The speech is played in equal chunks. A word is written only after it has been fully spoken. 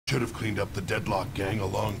Should have cleaned up the Deadlock gang a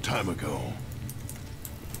long time ago.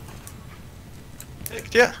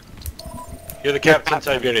 Yeah. You're the captain,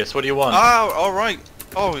 Tiberius. What do you want? Oh, alright.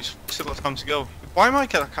 Oh, it's still got time to go. Why am I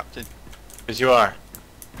captain? Because you are.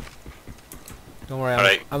 Don't worry,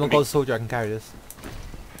 Alright, I'm a gold soldier, I can carry this.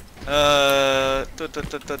 Gotta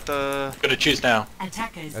choose now.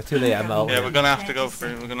 Too late, I'm out. Yeah, we're gonna have to go for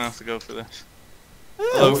it. We're gonna have to go for this.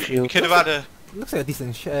 Oh, we could have had a... Looks like a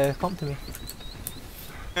decent comp to me.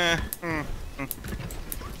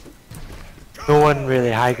 No one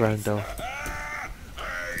really high ground though.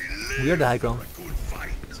 We're the high ground.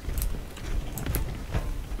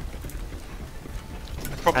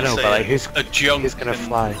 I know, but like who's gonna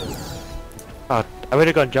fly? Oh, I would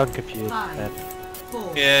have gone junk if you said.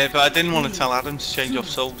 Yeah, but I didn't want to tell Adam to change off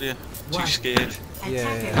soldier. Too scared.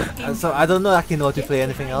 Yeah. So I don't actually know how to play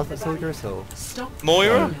anything else as soldier, so.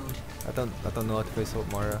 Moira? I don't know how to play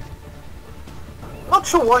Moira. Not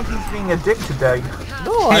sure why he's being a dick today.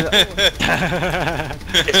 No,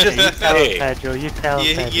 It's just you tell Pedro, you tell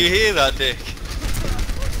Pedro. You hear that, Dick?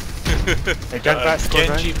 Hey, Junkrat's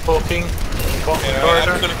Genji poking.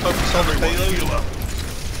 I'm gonna focus on the payload.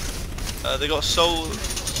 They got soul.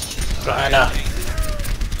 Anna.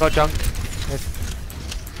 Got junk. Yes.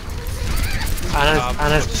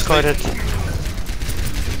 Anna's discarded.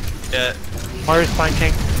 Yeah. Moira's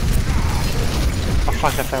flanking. Oh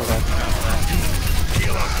fuck, I fell there.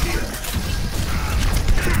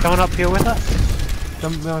 Someone up here with us?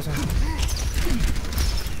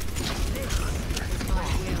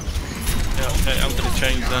 Yeah, okay, I'm gonna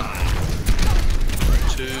change then.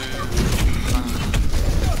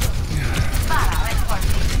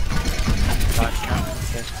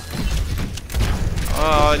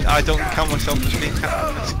 I don't count myself as being captain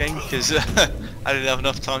in this game because I didn't have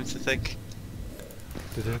enough time to think.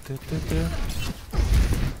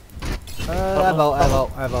 I'm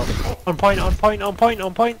out. On point. No point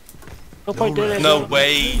doing it. No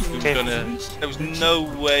way we were gonna. There was no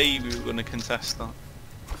way we were gonna contest that.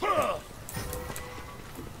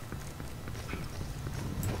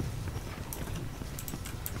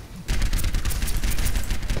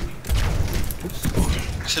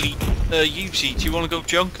 Actually, UC, do you want to go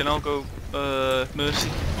junk and I'll go mercy?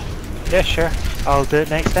 Yeah, sure. I'll do it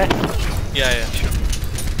next day. Yeah, sure.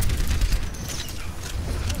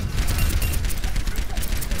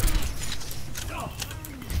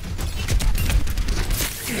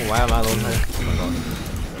 Oh, why am I alone here? Oh my god.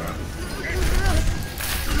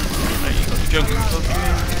 Right, you got the junk and stuff.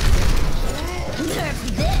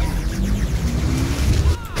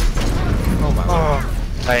 Oh my god.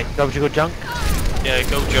 Right, do you want me to go junk? Yeah,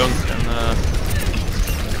 go junk and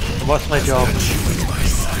What's my job?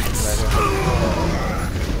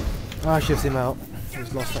 Ah, shifts him out.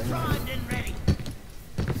 He's lost that now.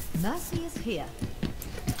 Mercy is here.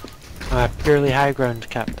 I'm a purely high ground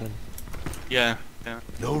captain. yeah.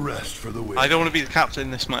 No rest for the wicked. I don't want to be the captain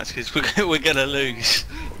in this match because we're gonna lose.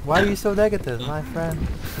 Why are you so negative, my friend?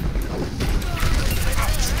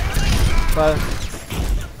 But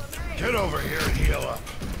Get over here and heal up.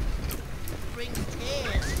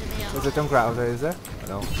 there's a Junkrat out there, is there?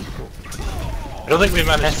 No. Cool. I don't think we've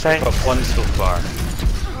managed to pick up one so far.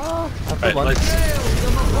 I've Right, got one.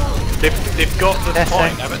 they've got the Testing.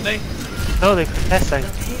 point, haven't they? No, they're testing.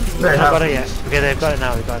 They've not got it yet. Okay, they've got it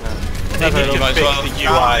now. They've got it now. They need to might as fix well. the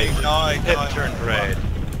UI. Die, It turned red.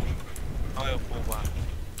 I'll fall back.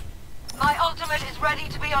 My ultimate is ready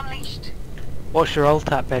to be unleashed. What's your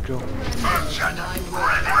ult at, Pedro?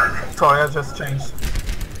 Sorry, I just changed.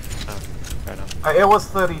 Oh, fair enough. It was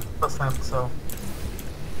 30%, so.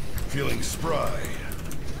 Feeling spry.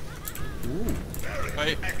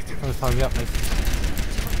 Right. Let's time me up, mate.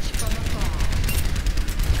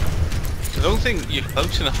 I don't think you're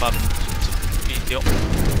close enough, Adam, to beat the option.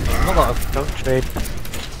 I'm not gonna, Don't trade. I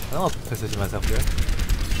don't want to position myself here.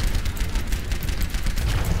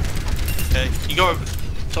 Okay, you got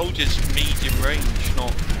soldiers medium range,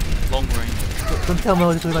 not long range. Don't tell me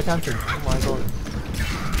how to play my captain. Oh my god.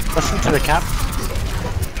 Listen to the cap.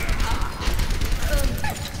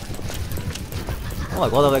 Oh my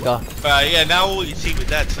god, that guy. Yeah, now all you see with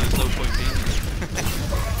that, so there's no point being.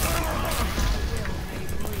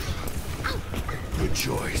 Good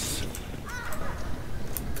choice.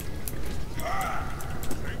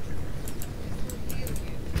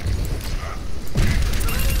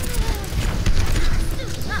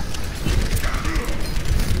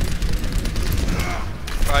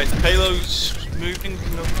 Right, the payload's moving.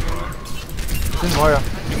 It's Moira.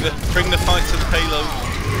 Bring the fight to the payload.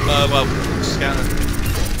 Well, scanner.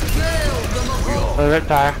 Oh, right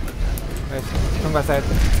there. Nice. Come back side.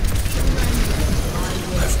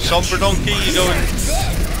 Sombra Donkey, you going?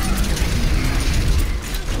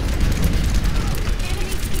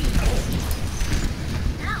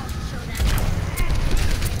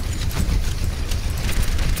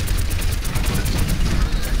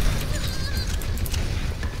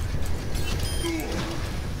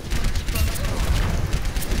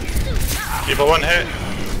 People one hit.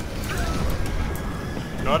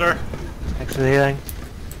 Another. Thanks for the healing.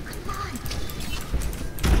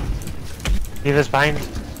 Leave behind.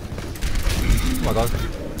 Oh my god.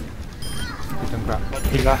 Some crap.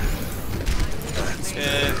 Diva.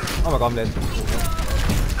 Yeah. Oh my god, I'm dead.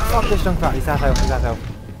 Fuck this Junkrat, he's that health, he's that health.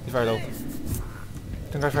 He's very low.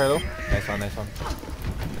 Junkrat's very low. Nice one, nice one.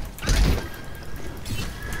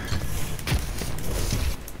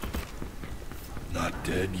 Not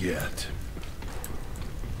dead yet.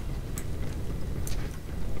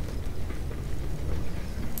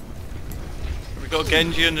 We got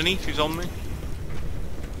Genji underneath who's on me.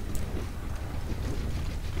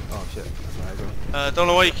 Oh shit, that's where I go. Don't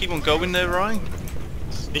know why you keep on going there, Ryan.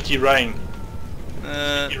 Sneaky Ryan.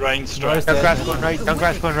 Sneaky Ryan strike. Junkrat's going right,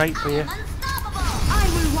 Junkrat's going right for you. I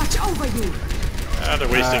will watch over you. Ah, they're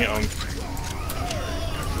wasting it on.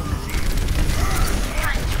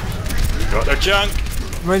 Got their junk.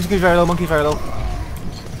 Monkey's very low, monkey's very low.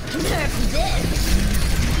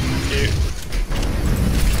 Cute.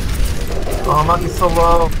 Oh, monkey's so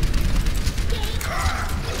low.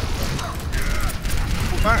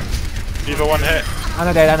 Diva one hit.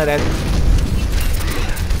 Anna dead, Anna dead.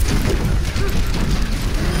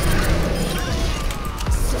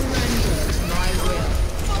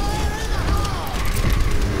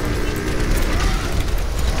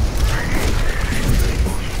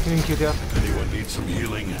 Healing cute here. Anyone need some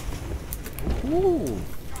healing? Ooh.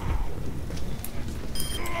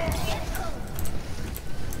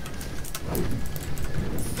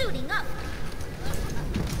 Suiting up.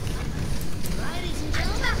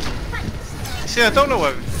 See, I don't know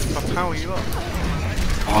where I'll power you up.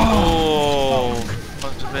 Oh,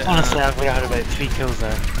 that's a bit. Honestly, I've had about 3 kills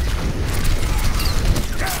there.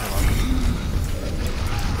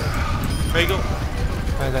 There you go. No.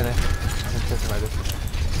 I'm just about this.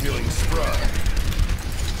 Feeling spry.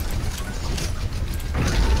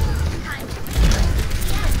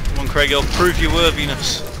 Come on, Craig, I'll prove your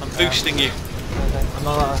worthiness. I'm boosting you. I'm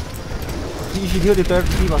not you should heal the third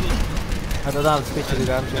Diva. I don't know, I'm spatially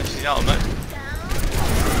damage. Let's see that, mate.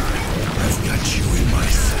 I've got you in my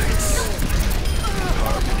sights.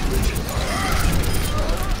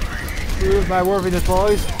 Prove my worthiness,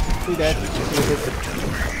 boys. Be dead.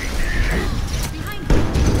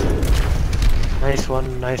 Nice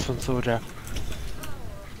one, soldier.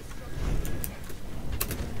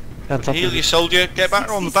 Done something. Heal your soldier. Get back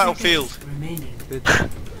on the battlefield.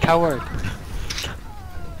 Coward.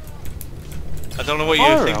 I don't know what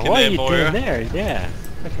you're thinking what there, are you Moira. doing there? Yeah.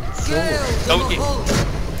 Fucking sword. Don't you?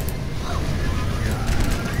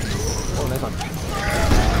 Oh, nice one.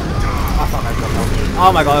 Oh, fuck, I got help.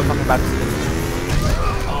 Oh my god, I'm fucking bad.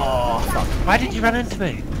 Oh, fuck. Why did you run into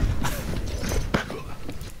me?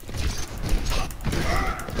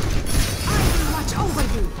 Watch over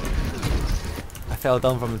you. I fell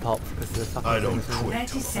down from the top because the fucking I don't thing was- quit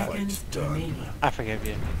till the fight's done. I forgive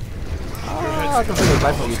you. Oh, I don't think it was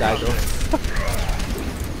bad for you died though.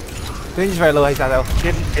 Range is very low, he's that out.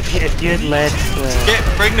 If you had led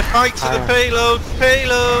the... Bring the fight to the payload.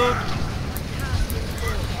 Payload.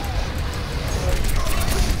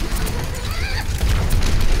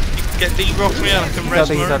 Get D off me and I can He's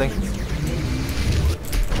rest starting, he's more. starting.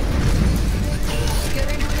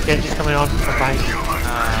 Genji's coming on from behind.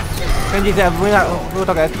 Range there, bring that, we'll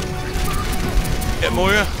talk ahead. Get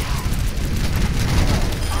Moira.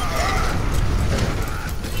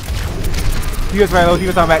 He was very low, he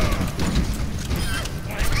was down back.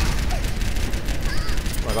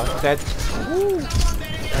 Oh my god, dead.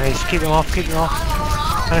 Nice, keep him off,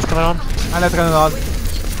 And it's coming on. And that's coming on.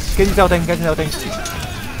 Genji's ulting, Genji's ulting.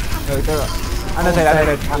 No, they're up. And that's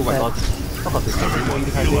dead. Oh my god. Fuck off this game, what are you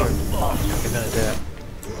trying to do? I'm gonna do it.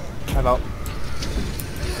 I'm out.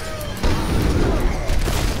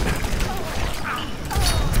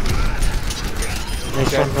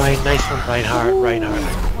 Nice one, Reinhardt.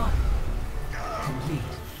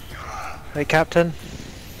 Right, Captain.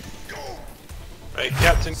 Right,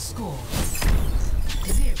 Captain. Score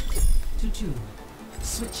 0-2.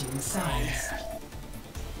 Switching sides.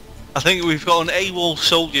 I think we've got an AWOL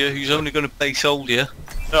soldier who's only going to play soldier.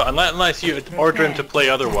 No, unless you order him to play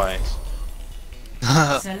otherwise.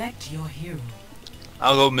 Select your hero.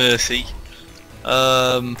 I'll go Mercy.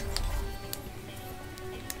 Oh.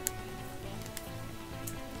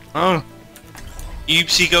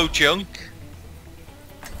 Ubsy go Junk.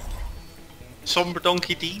 Sombra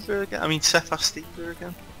Donkey Diva again. I mean Cephas Diva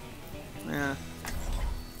again. Yeah.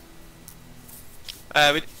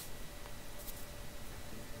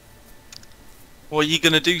 What are you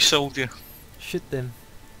gonna do, soldier? Shoot them.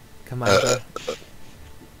 Commander.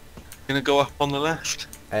 Gonna go up on the left?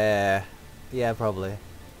 Yeah, probably.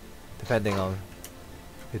 Depending on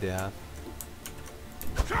who they have.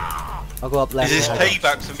 I'll go up left. Is this and-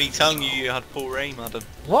 payback for me telling you you had poor aim, Adam?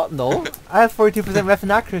 What? No. I have 42%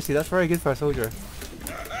 weapon accuracy. That's very good for a soldier.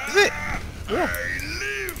 Is it? Yeah.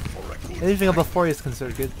 Anything above 40 is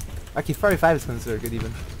considered good. Actually, 45 is considered good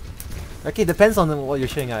even. Okay, depends on what you're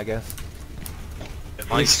shooting at, I guess.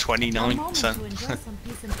 Mine's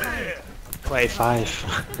 29%. 25.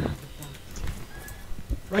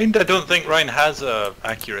 Ryan, I don't think Ryan has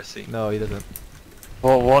accuracy. No, he doesn't.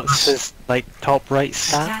 Well, what's his like top right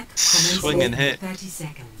stat? Attack commencing Swing and in hit. 30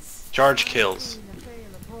 seconds. Charge kills.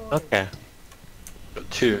 Okay. Got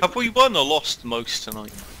 2. Have we won or lost most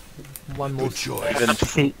tonight? One Good most. choice.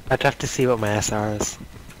 I'd have to see what my SR is.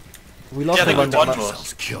 We lost Yeah, I the think one we won that. most.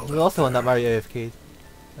 Ourselves killed. We lost the one that Mario AFK.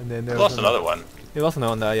 And then there We was lost another one. We lost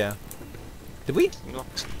another one that, yeah. Did we? We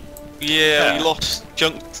lost. Yeah. Yeah, we lost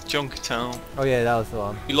Junkertown. Oh yeah, that was the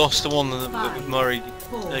one. We lost the one that with Murray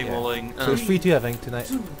Four, AWOLing. So it's 3-2 I think tonight.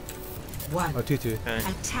 2, 1. Or 2-2. Okay.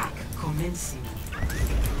 Attack commencing.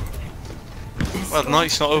 Well, the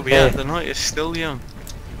night's not over yet. The night is still young.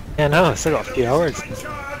 Yeah, no, I still got a few hours.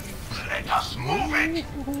 Let us move it.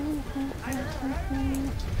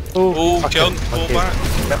 Oh, fuck junk, it. fall Okay. back.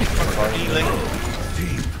 Healing.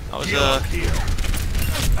 That was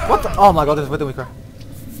What the? Oh my god, there's Widowmaker.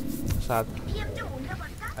 Sad.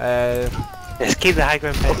 Just keep the high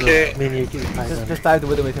ground, Pedro. Okay. Me and you keep the high ground. Just dive the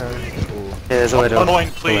Widowmaker. Yeah, there's a widow. One wing,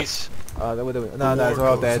 please. Oh, the Widowmaker. No, no, we're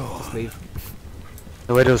all dead. Just leave.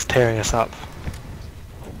 The widow's tearing us up.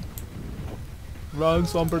 Run,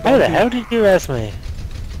 Somber How the hell did you res me?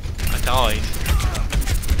 I died.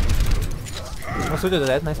 Oh, so they're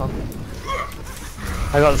dead. Nice one.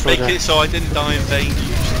 I got the Make soldier. it so I didn't die in vain.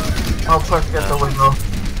 I'll try to get the window.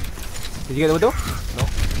 Did you get the Widow?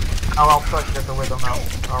 I'll try to get the window now.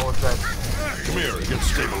 I was dead. Come here and get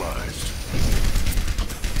stabilized.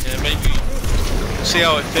 Yeah, maybe. We'll see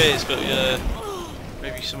how it fares, but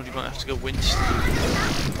maybe somebody might have to go Winston.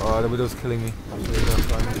 Oh, the Widow's killing me. That's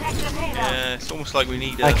fine. Yeah, it's almost like we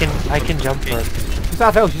need a... I can jump for it. She's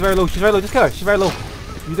half health. She's very low. She's very low. Just kill her. She's very low.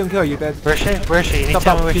 You don't kill her. You're dead. Where's she? Where is she? You need to Stop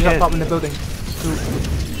tell me up. where She's she up is. top in the building.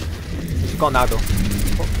 She's gone now though.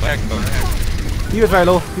 He was very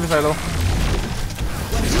low. He was very low.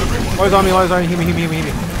 Where's army? Where's army? Heal me. Heal me. Heal me. Heal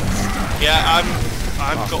me. Yeah,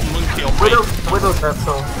 I've got monkey on Widow, me. Widow's dead,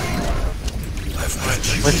 so. I've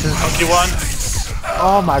let you. Winston's Monkey 1.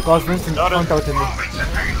 Oh my god, Vincent Got him. conked out in me.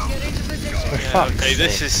 Yeah, okay,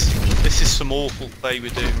 this is some awful play we're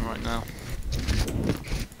doing right now.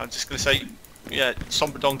 I'm just gonna say, yeah,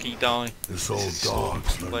 Somber Donkey die. This old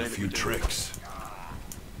dog's learned a few tricks.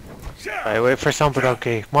 Right, wait for Somber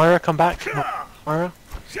Donkey. Moira, come back. Moira?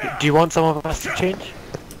 Do you want some of us to change?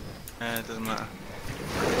 It doesn't matter.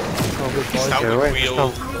 Oh, good boy. How Okay, would right, we let's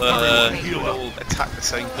all attack the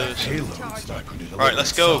same person? Halo's not going to Right,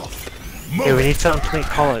 let's go. Okay, we need something to make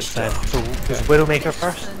call-outs then. So, is Widowmaker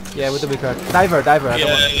first? Yeah, with the big card. Diver. I don't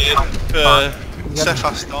want. Yeah, Seth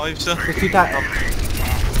has dives. There's 2 tap.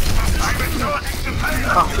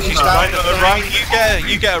 She's down. Ryan,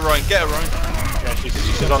 you get her, Ryan. Get her, Ryan. Yeah,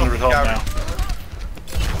 she's on the resolve now.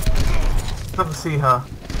 Couldn't see her.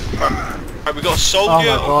 Right, we got a soldier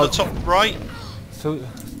Oh my on the top right. So,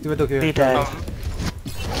 do it okay. 3 dead.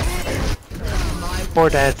 4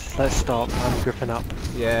 dead. Let's stop. I'm gripping up.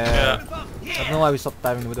 Yeah. I don't know why we stopped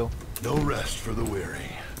diving the Widow. No rest for the weary.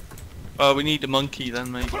 We need a monkey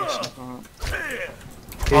then, maybe. Or something like that.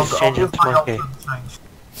 Please change it use to my monkey. option change.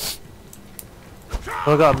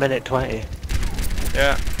 We've got a minute 20.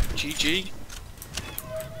 Yeah. GG.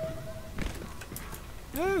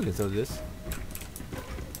 Yeah, we can still do this.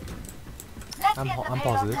 I'm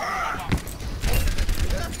positive.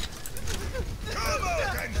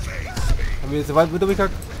 I mean, survive with the weak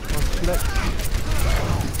card.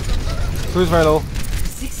 Who's very low?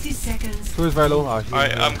 60 seconds. Who's very low? Oh, she's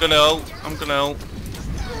Alright, I'm gonna ult.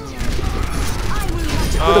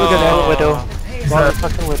 Widow.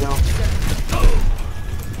 Motherfucking Widow.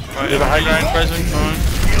 Right, have a high ground present. Fine.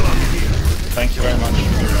 Thank you very much.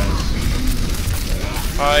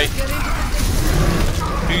 Alright.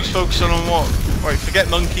 Who's focusing on what? Right, forget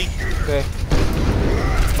monkey. okay.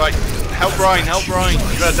 Right, help Ryan.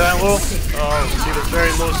 You got down low? Oh, see, that's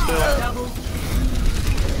very low still.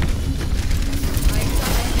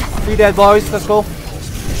 3 dead boys, let's go.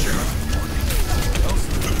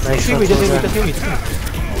 Nice Just one, heal me. soldier.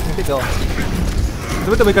 Keep going. The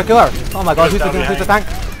Widow, we can kill her. Oh my god, who's the tank?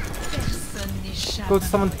 Go to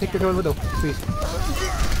someone to take the kill Widow, please.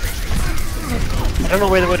 I don't know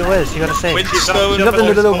where the Widow is. You gotta say. Winston. She's up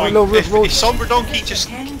in the low If road. Somber Donkey just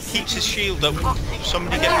keeps his shield up,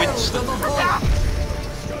 somebody get Winston.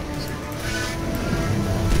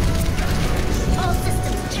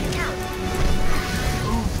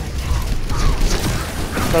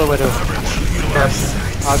 Kill the Widow.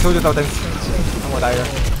 Yes. Soldier out, thanks. I'm gonna die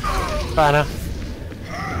here. Banner.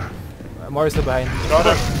 Morris still behind. Got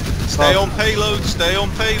her. Stay on payload, stay on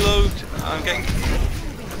payload. I'm getting...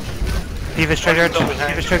 D.Va's triggered.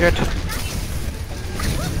 D.Va's triggered.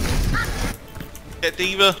 Get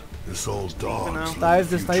D.Va. This old dog. Dive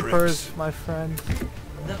the snipers, my friend.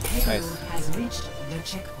 The payload Nice. has reached the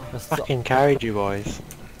checkpoint. That's Fucking carried you boys.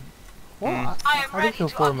 What? I am I ready didn't kill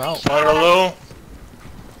to 4 unleash out. Fire low.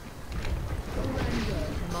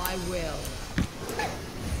 My will.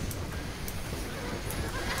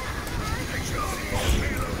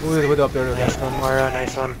 Ooh, there's a Widow up there. Nice one, Moira.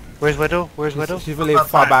 Nice one. Where's Widow? Where's Widow? She's really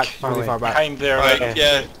far back. She's really far back. Behind there. Right, right.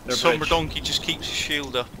 yeah. Their Sombra bridge. Donkey just keeps his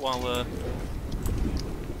shield up while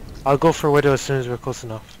I'll go for Widow as soon as we're close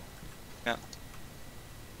enough.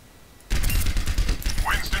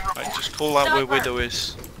 right, just call out where Widow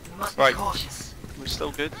is. Must Right. be cautious. We're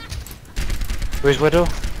still good. Where's Widow?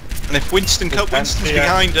 And if Winston's yeah.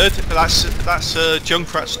 behind her, that's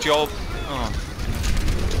Junkrat's job. Oh,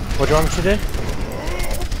 What do you want me to do?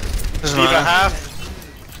 doesn't D.Va matter.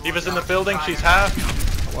 half. D.Va's in the building. She's half.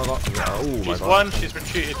 Oh my She's god. one. She's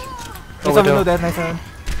retreated. Nice Oh, one, Widow. Widow dead, nice one.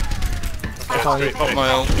 That's all you. Got my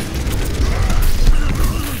ult.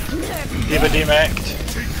 D.Va demaced.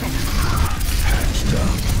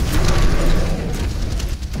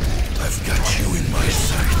 I've got you in my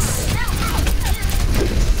sights.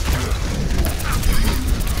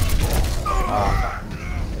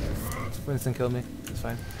 Winston killed me. It's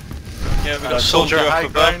fine. Yeah, we got Soldier Soldier high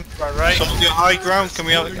up above. ground. Right. Soldier high ground. Can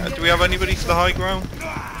we have? Do we have anybody for the high ground?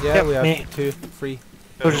 Yeah, Yep, we have me. 2, 3.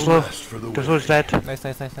 Soldier's low. Rest for the The weary. soldier's dead. Nice.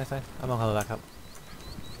 I'm gonna hold back up.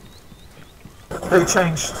 They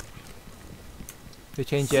changed. They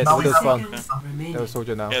changed yet. Now we Widow's have- spawn. Seconds There remaining. was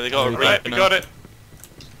Soldier now. Yeah, they got a Reaper. Right. We got it.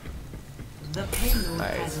 The payload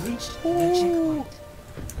Nice. has reached the checkpoint.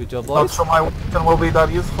 Good job, Not boys. sure my weapon will be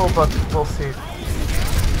that useful, but we'll see.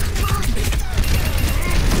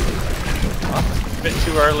 Bit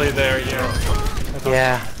too early there. Yeah.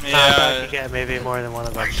 Yeah. Yeah. I could get maybe more than one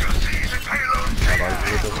of them.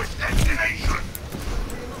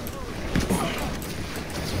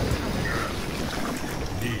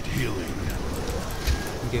 Need healing.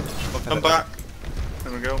 Okay. Come back.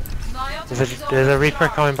 There we go. There's a Reaper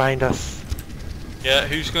coming behind us. Yeah,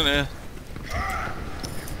 who's gonna?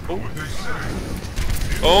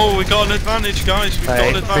 Oh, we got an advantage, guys. We've got an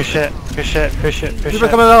Right, advantage. push it, push it, push it, push Reaper it.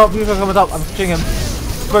 coming up, Reaper coming up. I'm pushing him.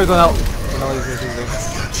 Where are you going out? Oh, no, he's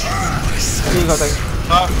Here you go, thanks.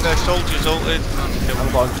 Ah, their soldiers ulted.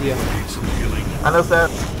 I'm gone, see ya. And if that,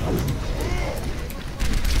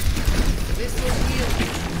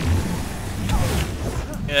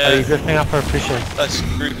 Are you Yeah, drifting up or pushing? let's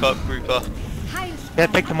group up, group up. Yeah,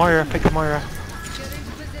 pick the Moira, pick the Moira.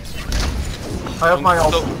 I have my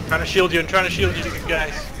ult. Look, Trying to shield you and trying to shield you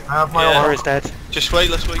guys. I have my Yeah. ult. Moira's dead. just wait,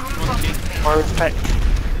 let's wait. Come on, Keith. Moira's picked. I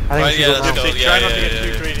think Right, she's yeah, up let's now. go. Try not to get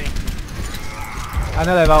too greedy. I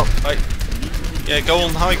know they're out. Right. Yeah, go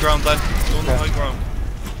on high ground then. Go on the high ground.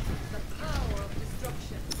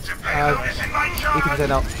 You can say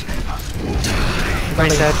now.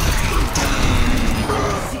 Moira's dead.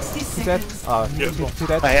 60 He's dead. seconds. Oh, two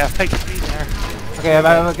dead. Right, I've picked 3 there. Okay,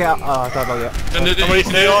 I'm get out. Oh, I don't know yet. Somebody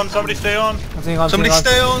stay on. Somebody stay on. I'm seeing on. Somebody seeing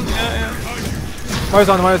on. stay on. Yeah, Moira's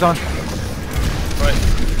on, Moira's on. yeah. Right.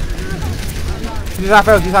 He's half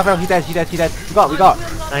out, he's half out. He's dead, he's dead, he's dead. We got.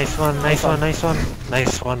 Nice one, nice one, nice one.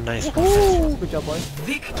 Nice one, nice one. Ooh, good job, boys.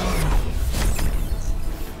 Victory.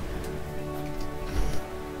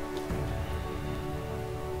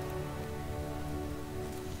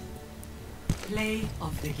 Play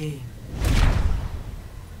of the game.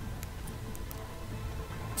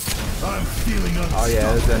 I'm feeling unstoppable. Oh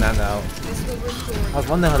yeah, there's an end out. I was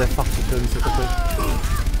wondering how they fucking killed me so quickly.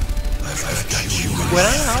 I've got you in When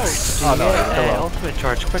I'm out, Oh no, it's still on. ultimate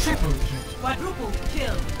charge quicker. Quadruple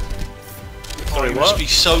kill. Oh, he must be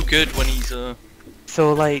so good when he's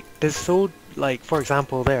So like, does like for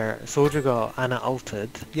example there, Soldier got Ana ulted.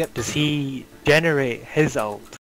 Yep. Does he generate his ult